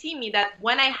guarantee me that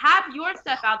when I have your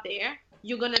stuff out there,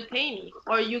 you're gonna pay me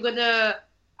or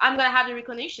I'm gonna have the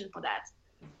recognition for that?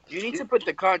 You need to put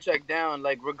the contract down,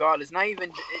 like, regardless. Not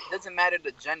even, it doesn't matter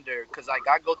the gender, because, like,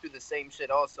 I go through the same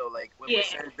shit also, like, when we're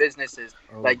certain businesses.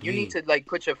 Like, you need to, like,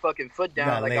 put your fucking foot You down,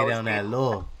 gotta like, lay I was down that saying,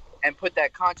 law. and put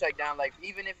that contract down. Like,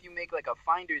 even if you make, like, a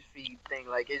finder's fee thing,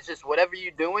 like, it's just whatever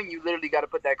you're doing, you literally got to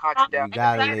put that contract You down.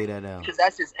 gotta lay that down. Because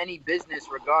that's just any business,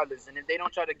 regardless. And if they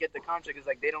don't try to get the contract, it's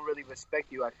like they don't really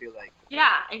respect you, I feel like.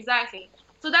 Yeah, exactly.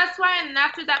 So that's why, and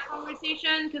after that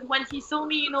conversation, because when he saw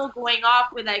me, going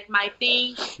off with like my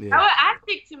thing, Yeah. I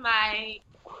stick to my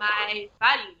value,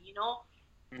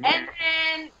 Mhm. And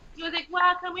then he was like,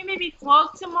 well, can we maybe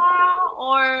talk tomorrow,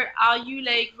 or are you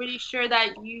like really sure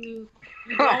that you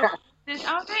don't this?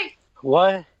 I was like,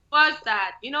 What? fuck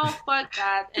that, fuck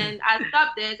that, and I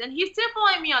stopped this, and he's still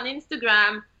following me on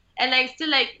Instagram, and like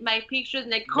still like my pictures, and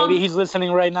like Maybe he's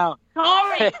listening right now.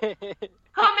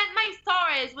 comment my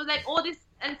stories was like all this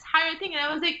entire thing, and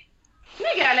I was like,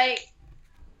 nigga, like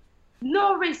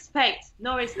no respect.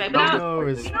 No But I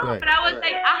respect. was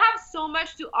like, I have so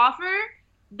much to offer.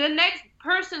 The next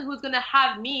person who's gonna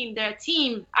have me in their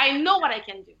team, I know what I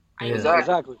can do. Yeah.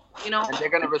 Exactly. And they're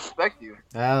going to respect you.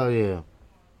 Hell yeah.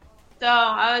 So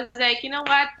I was like, you know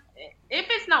what? If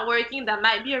it's not working, that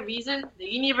might be a reason. The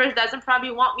universe doesn't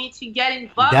probably want me to get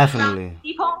involved Definitely. with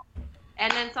people,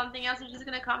 and then something else is just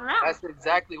gonna come around. That's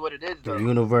exactly what it is, The though.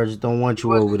 universe don't want you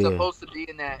You over wasn't there. supposed to be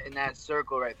in that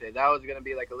circle right there. That was gonna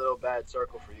be like a little bad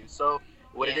circle for you. So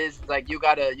what it is, like, you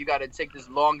gotta take this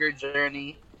longer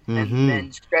journey and Mm-hmm.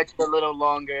 then stretch it a little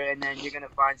longer, and then you're gonna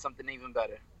find something even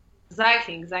better.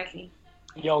 Exactly.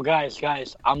 Yo, guys,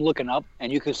 I'm looking up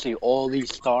and you can see all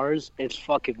these stars. It's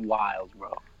fucking wild,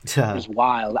 bro. It's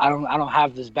wild. I don't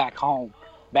have this back home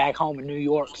in New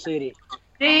York City.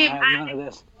 Dave, I don't have none of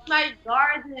this. my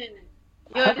garden.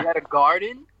 Yo, You got a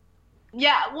garden?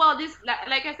 yeah, well, this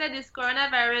like I said, this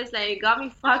coronavirus like got me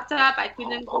fucked up. I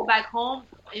couldn't go back home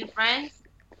in France,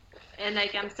 and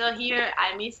like I'm still here.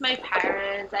 I miss my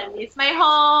parents. I miss my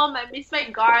home. I miss my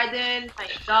garden, my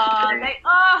dog. Like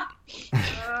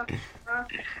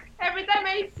every time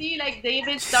I see like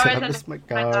David stars, I'm That's my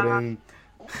like, oh garden.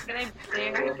 God, can I be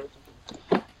there?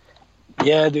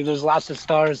 Yeah, dude, there's lots of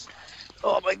stars.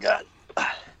 Oh my god.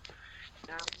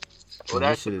 Well,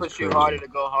 that This shit should is push you crazy. harder to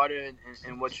go harder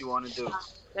in what you want to do.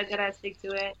 I gotta stick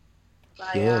to it.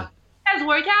 But, Yeah. you guys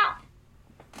work out?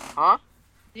 Huh?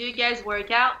 Do you guys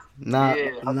work out? Not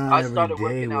I started every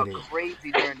day working out with it.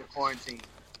 crazy during the quarantine.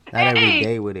 Not every Hey!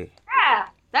 day with it. Yeah,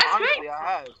 that's Honestly, great. I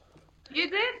have. You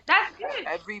did? That's good.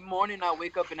 Every morning I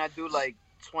wake up and I do like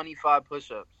 25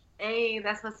 push-ups. Hey,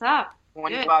 that's what's up.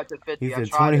 25 to 50. He I said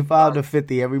tried 25 to it.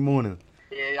 50 every morning.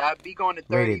 Yeah, I be going to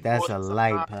 30. Rated, that's 40 a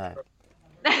light sometimes.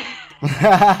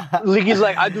 pack. Leaky's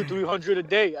like, I do 300 a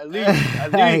day at least.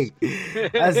 At least.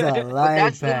 That's a But light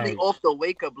that's literally pack. off the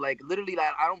wake up. Like literally, like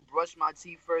I don't brush my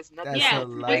teeth first. Nothing. That's I a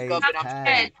just wake up light and I'm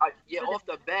pack. off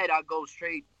the bed. I go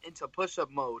straight into push up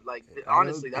mode. Like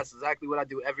honestly, that's exactly what I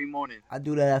do every morning. I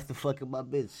do that after fucking my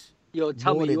bitch. Yo,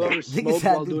 tell More me, you than ever that. Niggas smoke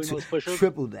had while to doing those push-ups?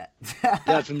 triple that.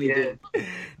 Definitely Yeah. did.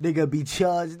 Nigga be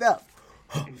charged up.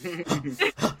 How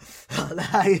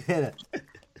you hit it?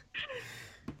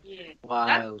 Yeah.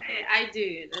 Wow. I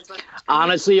do. That's what.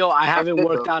 Honestly, yo, I haven't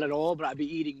worked out at all, but I be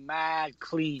eating mad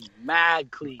clean. I'm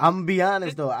gonna be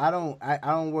honest though. I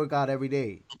don't work out every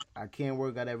day. I can't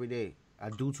work out every day. I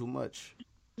do too much.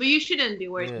 But you shouldn't be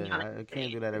working Yeah, out. I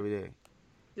can't do that every day.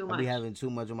 Too I much. be having too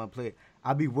much on my plate.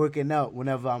 I be working out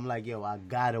whenever I'm like, yo, I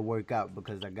gotta work out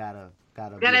because I gotta be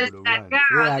able to run.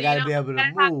 Yeah, I gotta be able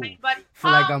to move.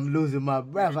 Feel like I'm losing my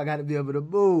breath. I gotta be able to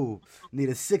move. Need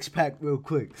a 6-pack real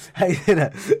quick.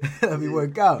 Let me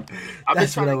work out. I've been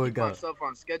That's trying what I to work keep out. myself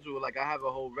on schedule. Like I have a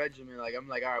whole regimen. Like I'm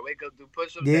like, all right, wake up, do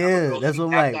push-ups. Yeah, then I'm gonna go that's eat. what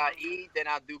I'm After like. I eat, then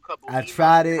I do a couple. I emails,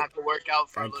 tried then it. I have to work out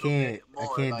for a I little can't. bit more. I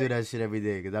can't do like, that shit every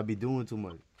day because I be doing too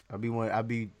much. I be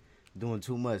doing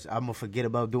too much. I'm gonna forget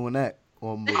about doing that,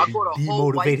 or I'm I gonna bought a be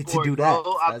whole demotivated to whiteboard, do that.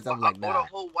 bro. That's I'm like, I nah. bought a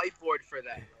whole whiteboard for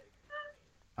that.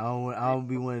 I don't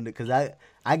be wanting to, cause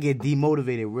I get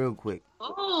demotivated real quick.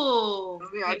 Oh.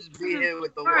 I mean, I just be here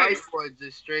with the whiteboard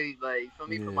just straight, like, for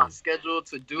me, for my schedule,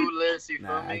 to-do list, you feel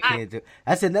Nah, I me? can't do.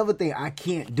 That's another thing. I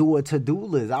can't do a to-do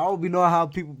list. I don't be know how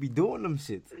people be doing them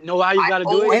shit. You know how you gotta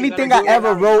do it? You Anything gotta I do it ever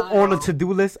on wrote time. on a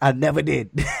to-do list, I never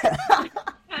did.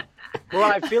 Bro,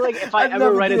 I feel like if I ever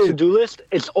never write a did. to-do list,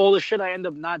 it's all the shit I end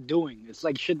up not doing. It's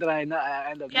like shit that I end up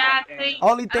Yeah, not. I think.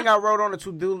 Only thing I wrote on a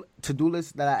to-do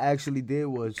list that I actually did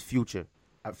was Future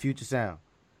Sound.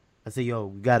 I said, yo,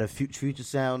 we got a Future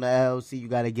Sound, the LLC, you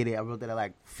got to get it. I wrote that at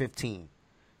like 15,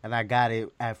 and I got it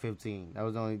at 15. That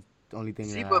was the only thing.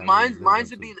 See, that but I mine's lived up would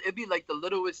to. be, it'd be like the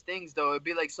littlest things, though. It'd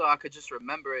be like, so I could just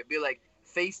remember it. It'd be like,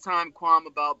 FaceTime Quam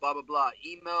about blah, blah, blah.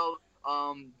 Email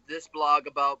this blog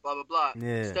about blah, blah, blah.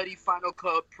 Yeah. Study Final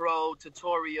Cut Pro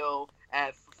tutorial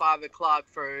at 5 o'clock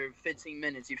for 15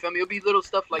 minutes. You feel me? It'll be little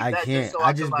stuff like I that. can't. Just so I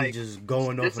I just could, be like, just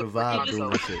going off of the discipline vibe doing that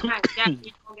myself. shit. Yeah,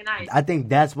 be organized. I think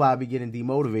that's why I be getting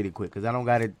demotivated quick, because I don't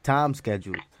got a time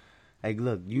schedule. Like,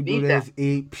 look, you do Need this, that.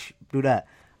 eat, do that.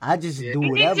 I just do You need to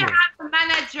whatever. have a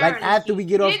manager. Like, after we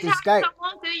get off you need the to Skype. have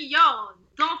someone say, yo,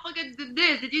 don't forget to do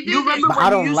this. Did you do You this? remember But when I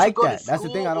you don't used to like go to that. That's the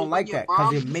thing. I school don't like when your that because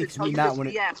mom it used to makes tell me you not to want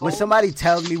be to. at When home? somebody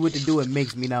tells me what to do, it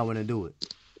makes me not want to do it.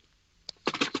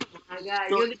 Oh my God,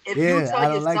 So you're- if Yeah, you I tell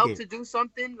don't like yourself it. to do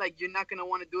something, like you're not gonna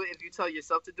want to do it. If you tell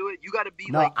yourself to do it, you gotta be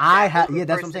No, like. I that have. older Yeah,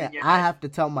 that's what I'm person in saying. your I head. have to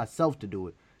tell myself to do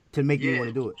it to make me Yeah. want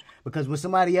to do it. Because when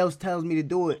somebody else tells me to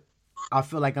do it, I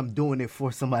feel like I'm doing it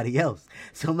for somebody else.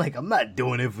 So I'm like, I'm not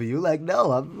doing it for you. Like,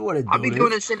 no, I want to do I be this. doing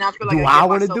this shit and I feel like Do I I get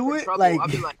wanna myself do in it? trouble. Like- I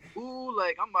be like, ooh,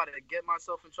 like I'm about to get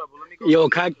myself in trouble. Let me go. Yo, do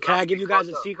can this. I give you guys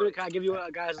a Fucked up. secret? Can I give you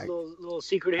guys a little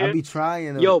secret here? I be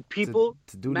trying. Yo, people,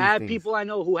 to do these mad things. people I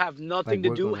know who have nothing Like, to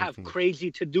work do on those have things.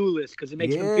 crazy to-do lists because it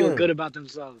makes them Yeah. feel good about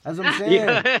themselves. That's what I'm saying.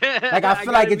 Yeah. Like, I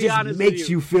feel like gotta it be just honest makes with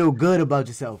you feel good about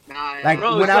yourself. Nah, Like,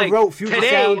 Bro, when it's I like, wrote Future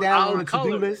today, Sound down I'll on a to-do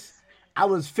color list, I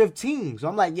was 15. So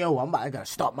I'm like, yo, I gotta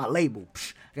start my label.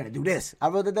 Psh, I gotta do this. I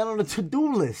wrote it down on a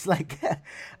to-do list. Like,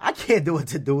 I can't do a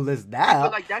to-do list now.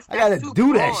 But, like, that's I gotta too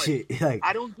do that broad. shit. Like,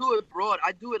 I don't do it broad.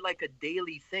 I do it like a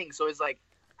daily thing. So it's like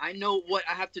I know what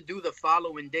I have to do the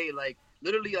following day. Like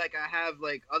literally, like I have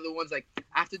like other ones. Like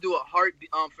I have to do a heartbeat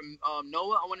from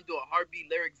Noah. I want to do a heartbeat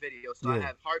lyric video. So I Yeah.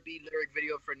 have heartbeat lyric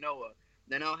video for Noah.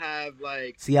 Then I'll have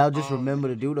like. see, I'll just remember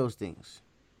to do those things.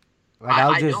 Like, I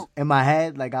I'll just, don't. in my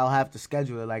head, like, I'll have to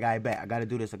schedule it. Like, I bet, I gotta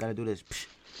do this. Psh.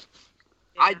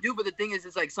 I do, but the thing is,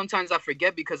 it's like sometimes I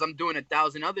forget because I'm doing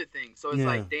 1,000 other things. So it's Yeah.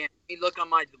 like, damn, let me look on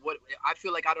my what. I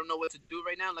feel like I don't know what to do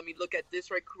right now. Let me look at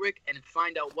this right quick and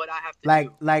find out what I have to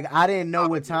do. Like I didn't know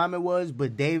what time it was,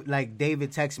 but David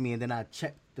texted me and then I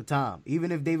checked the time.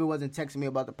 Even if David wasn't texting me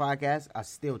about the podcast, I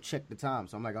still checked the time.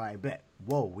 So I'm like, all right, bet.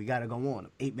 Whoa, we gotta go on.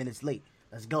 I'm 8 minutes late.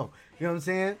 Let's go. You know what I'm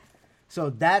saying? So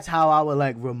that's how I would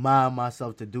like remind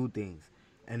myself to do things.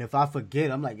 And if I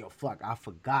forget, I'm like, yo, fuck, I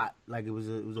forgot. Like it was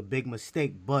a big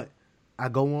mistake, but I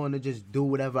go on to just do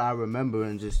whatever I remember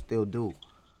and just still do.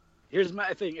 Here's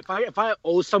my thing: if I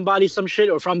owe somebody some shit,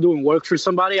 or if I'm doing work for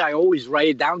somebody, I always write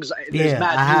it down because there's Yeah,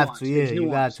 mad I have nuance. to. Yeah, There's you got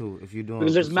nuance. to if you're doing.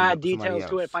 Because there's for mad somebody details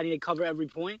to it. else. If I need to cover every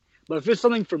point, but if it's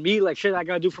something for me, like shit I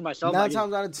gotta do for myself, 9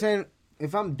 times out of 10,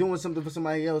 if I'm doing something for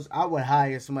somebody else, I would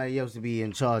hire somebody else to be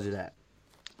in charge of that.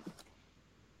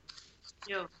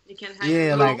 Yo, you can hire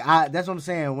Yeah, people. that's what I'm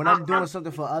saying. When I'm doing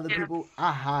something for other people,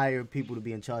 I hire people to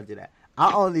be in charge of that.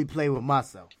 I only play with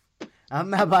myself. I'm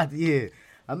not about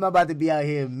to be out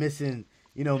here missing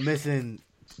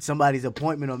somebody's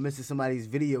appointment or missing somebody's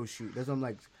video shoot. That's what I'm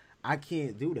like. I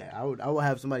can't do that. I would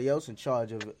have somebody else in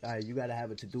charge of. You got to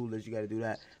have a to-do list. You got to do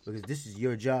that because this is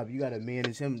your job. You got to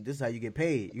manage him. This is how you get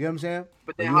paid. You know what I'm saying?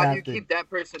 But then how do you keep that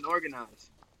person organized?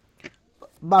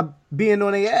 By being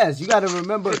on their ass. You got to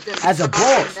remember, as a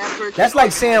boss. That's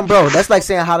like saying, bro. That's like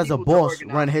saying, how does a boss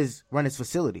run his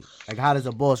facility? Like, how does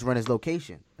a boss run his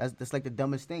location? That's like the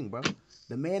dumbest thing, bro.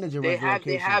 The manager runs the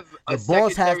location. The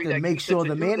boss has to make sure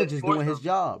the manager's doing his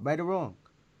job, right or wrong.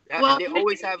 Well, they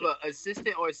always have an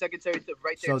assistant or a secretary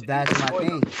right there. So that's my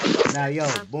thing. Now, yo,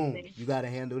 boom, you got to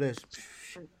handle this.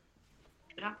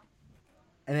 Yeah.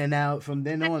 And then now, from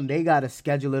then on, they got to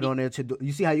schedule it on their to-do.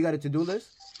 You see how you got a to-do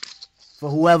list? For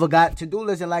whoever got to-do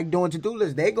list and like doing to-do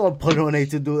list, they going to put it on their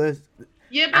to-do list.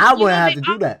 Yeah, but I wouldn't have to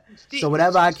do that. So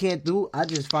whatever I can't do, I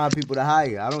just find people to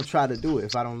hire. I don't try to do it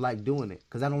if I don't like doing it.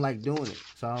 Because I don't like doing it.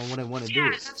 So I don't want to do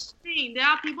it. That's the thing. There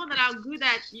are people that are good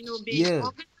at, being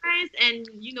organized and,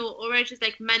 or just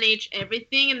like manage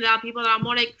everything. And there are people that are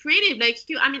more like creative. Like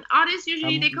you, artists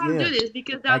usually they can't do this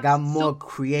because they're like I'm more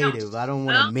creative. I don't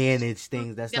want to manage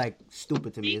things. That's like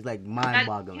stupid to me. It's like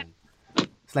mind-boggling.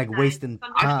 It's like wasting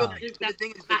time. The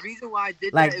thing is, the reason why I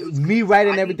did like that, me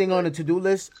writing everything on the to-do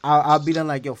list, I'll be done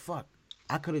like, yo, fuck.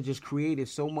 I could have just created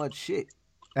so much shit.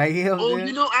 Like,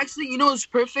 actually, it's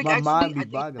perfect. My Actually, mind be I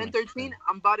think boggling. 10-13,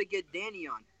 I'm about to get Danny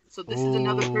on. So this is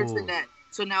another person that.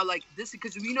 So now, like this,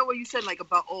 because you know what you said, like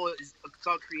about it's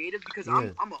about creative, because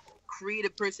I'm a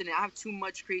creative person and I have too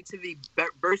much creativity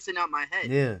bursting out my head.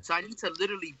 Yeah. So I need to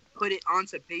literally put it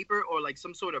onto paper or like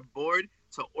some sort of board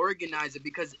to organize it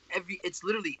because it's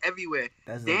literally everywhere.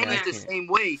 Danny's the same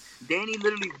way.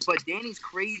 Danny's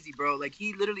crazy, bro. Like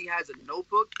he literally has a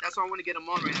notebook. That's why I want to get him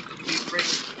on right now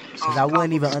because I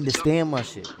wouldn't even understand my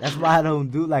shit. That's why I don't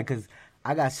do because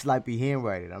I got sloppy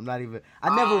handwriting. I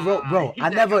never wrote, bro. I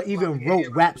never even wrote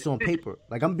raps on paper.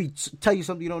 Like I'm tell you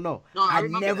something you don't know. No, I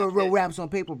never wrote raps on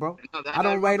paper, bro. I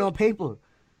don't write on paper.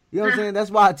 You know what I'm saying? That's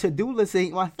why to-do list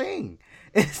ain't my thing.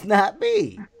 It's not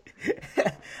me.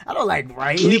 I don't like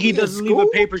writing. Leaky doesn't leave a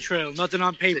paper trail. Nothing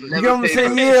on paper. You know what I'm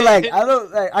saying?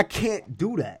 Yeah, I can't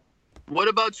do that. What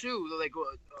about you? Like,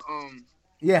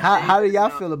 Yeah, how do y'all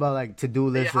feel about like to-do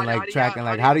lists and like tracking?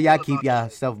 Like, how do y'all keep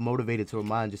yourself motivated to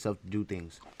remind yourself to do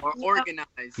things? Or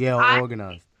organized. Yeah, or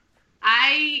organized.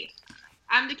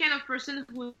 I'm the kind of person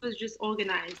who is just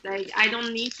organized. Like, I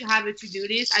don't need to have a to-do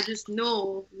list. I just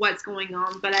know what's going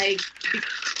on. But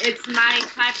it's my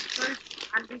type of person.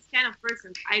 I'm this kind of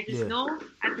person. I just know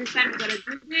at this time I gotta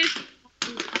do this.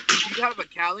 Do you have a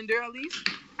calendar at least?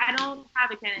 I don't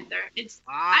have a calendar.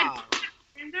 I don't have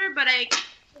a calendar, but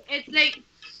it's like.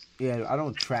 Yeah, I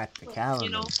don't track the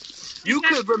calendar. You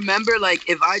could remember, like,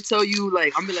 if I tell you,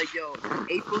 like, I'm be like, yo,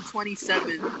 April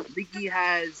 27th, Leaky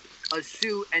has a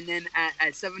shoot, and then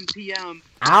at 7 p.m.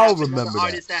 I'll remember that.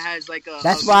 Artist that has, like,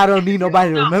 that's why I don't need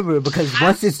nobody to remember it, because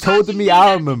once it's told to me,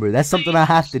 I'll remember. That's something I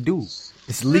have to do.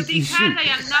 It's Leaky shoot. Because I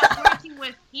am not working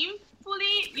with him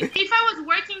fully. If I was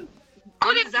working...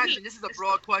 This is a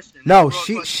broad question. No,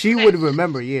 she would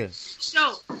remember, yeah.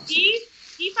 So,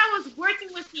 if I was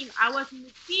working with him, I was in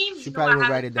the team. She probably would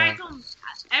write it down.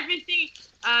 Everything.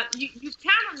 You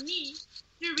count on me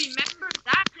to remember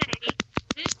that day.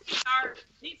 This thing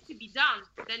needs to be done.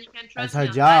 Then you can trust That's her me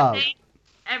on job. that day.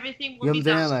 Everything will be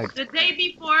done. Like, the day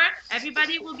before,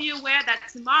 everybody will be aware that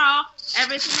tomorrow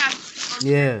everything has to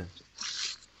be done. Yeah.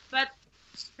 But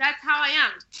that's how I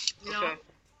am. Okay.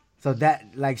 So that,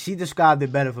 like, she described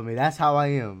it better for me. That's how I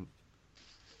am.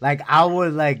 Like, I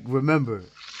would, like, remember.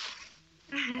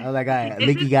 I was like, all right,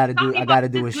 Leaky gotta do. I gotta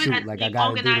do a shoot. Like, I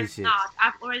gotta do this shit.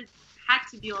 I've always had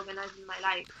to be organized in my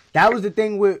life. That was the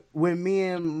thing with me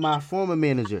and my former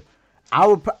manager. I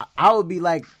would be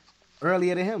like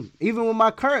earlier to him. Even with my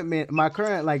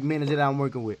current like manager that I'm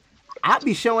working with, I'd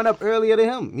be showing up earlier to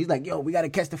him. He's like, yo, we gotta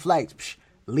catch the flights. Psh,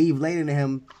 leave later to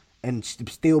him and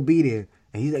still be there.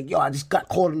 And he's like, yo, I just got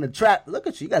caught in the traffic. Look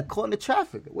at you got caught in the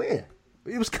traffic. Where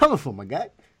you was coming from, my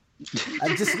guy?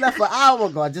 I just left an hour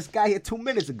ago. I just got here 2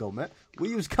 minutes ago, man. Where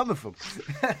you was coming from?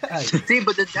 See,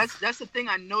 but that's the thing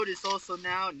I noticed also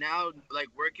now, like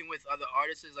working with other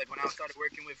artists, like when I started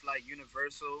working with like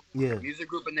Universal Music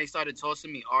Group, and they started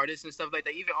tossing me artists and stuff like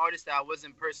that, even artists that I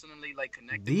wasn't personally like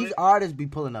connected with. These artists be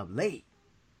pulling up late.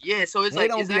 Yeah, so it's they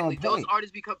like don't exactly be on point. those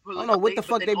artists become pulling I don't know up what late, the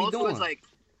fuck they be doing. It's like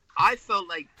I felt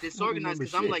like disorganized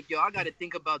because I'm shit. like, yo, I got to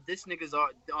think about this nigga's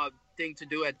thing to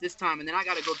do at this time, and then I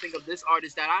got to go think of this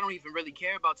artist that I don't even really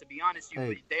care about, to be honest.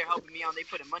 They're helping me out, they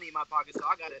putting money in my pocket, so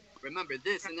I got to remember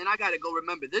this, and then I got to go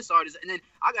remember this artist, and then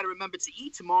I got to remember to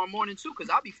eat tomorrow morning too, because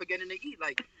I'll be forgetting to eat.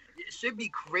 Like, it should be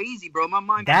crazy, bro. My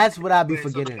mind. That's what I be so,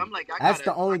 forgetting. I'm like, That's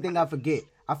the only thing I forget.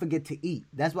 I forget to eat.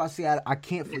 That's why I say I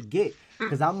can't forget,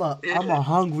 because I'm a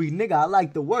hungry nigga. I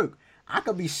like to work. I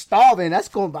could be starving. I'm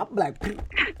like,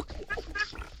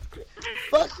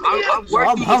 fuck.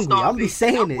 I'm hungry. I'm be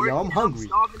saying it, yo. I'm hungry.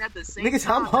 Niggas,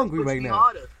 I'm hungry right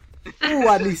now. Ooh,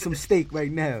 I need some steak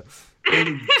right now.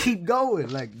 And keep going.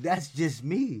 Like, that's just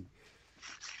me.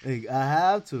 Like, I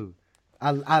have to.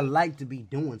 I like to be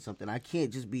doing something. I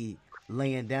can't just be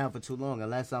laying down for too long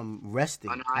unless I'm resting.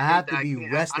 I have to be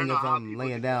resting if I'm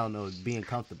laying down or being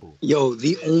comfortable. Yo,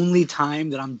 the only time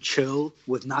that I'm chill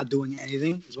with not doing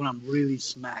anything is when I'm really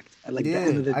smacked. At like the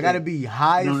end of the day. I gotta be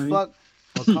high as fuck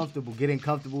or comfortable, getting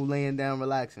comfortable, laying down,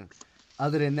 relaxing.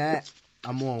 Other than that,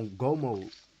 I'm on go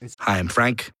mode. Hi, I'm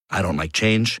Frank. I don't like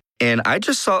change. And I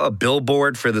just saw a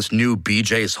billboard for this new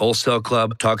BJ's Wholesale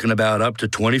Club talking about up to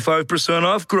 25%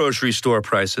 off grocery store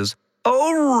prices.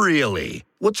 Oh, really?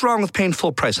 What's wrong with paying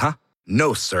full price, huh?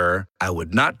 No, sir. I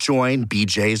would not join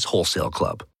BJ's Wholesale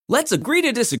Club. Let's agree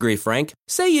to disagree, Frank.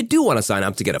 Say you do want to sign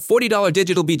up to get a $40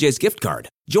 digital BJ's gift card.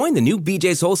 Join the new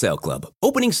BJ's Wholesale Club,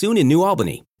 opening soon in New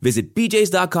Albany. Visit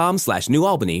bjs.com/New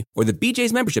Albany or the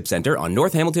BJ's Membership Center on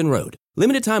North Hamilton Road.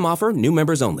 Limited time offer, new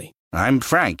members only. I'm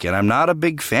Frank, and I'm not a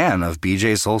big fan of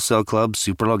BJ's Wholesale Club's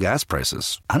super low gas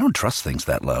prices. I don't trust things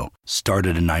that low.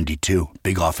 Started in 92.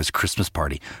 Big office Christmas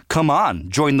party. Come on,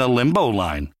 join the limbo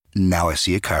line. Now I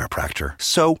see a chiropractor.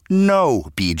 So, no,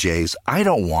 BJ's, I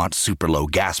don't want super low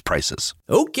gas prices.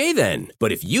 Okay then,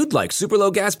 but if you'd like super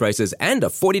low gas prices and a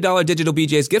 $40 digital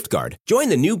BJ's gift card, join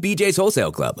the new BJ's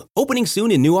Wholesale Club, opening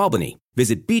soon in New Albany.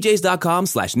 Visit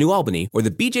bjs.com/New Albany or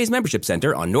the BJ's Membership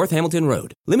Center on North Hamilton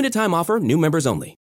Road. Limited time offer, new members only.